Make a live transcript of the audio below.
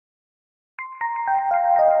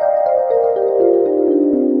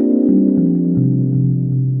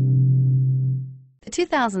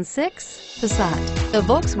2006 Passat. The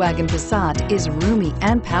Volkswagen Passat is roomy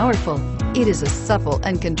and powerful. It is a supple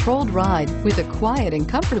and controlled ride with a quiet and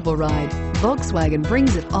comfortable ride. Volkswagen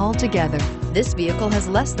brings it all together. This vehicle has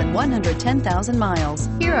less than 110,000 miles.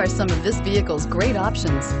 Here are some of this vehicle's great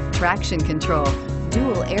options: traction control,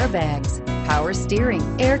 dual airbags, power steering,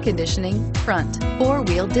 air conditioning, front,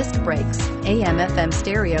 four-wheel disc brakes, AM/FM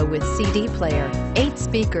stereo with CD player, 8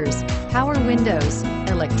 speakers, power windows,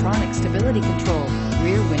 electronic stability control,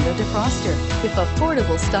 rear window defroster. If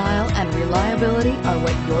affordable style and reliability are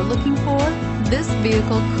what you're looking for, this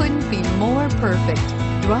vehicle couldn't be more perfect.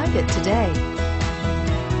 Drive it today.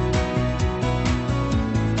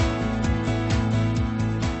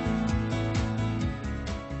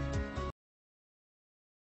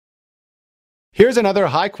 Here's another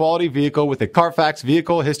high-quality vehicle with a Carfax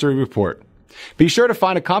Vehicle History Report. Be sure to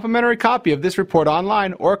find a complimentary copy of this report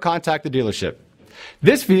online or contact the dealership.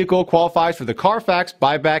 This vehicle qualifies for the Carfax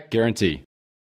Buyback Guarantee.